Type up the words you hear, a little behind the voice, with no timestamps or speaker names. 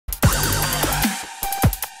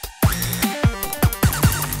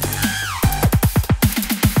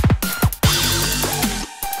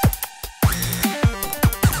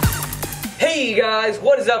guys,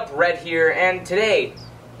 what is up? Red here, and today,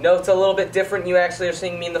 no, it's a little bit different. You actually are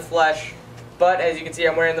seeing me in the flesh, but as you can see,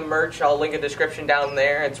 I'm wearing the merch. I'll link a description down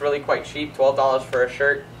there. It's really quite cheap, $12 for a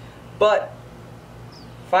shirt. But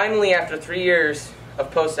finally, after 3 years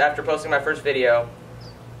of after posting my first video,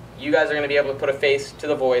 you guys are going to be able to put a face to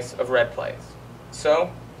the voice of Red Plays.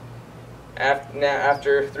 So,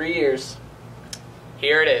 after 3 years,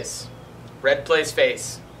 here it is. Red Plays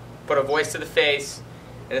face. Put a voice to the face,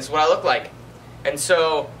 and this is what I look like. And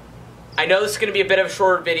so, I know this is going to be a bit of a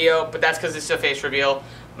shorter video, but that's because this is a face reveal.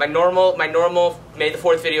 My normal May the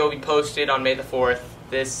 4th video will be posted on May the 4th,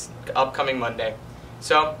 this upcoming Monday.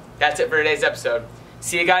 So, that's it for today's episode.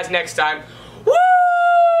 See you guys next time.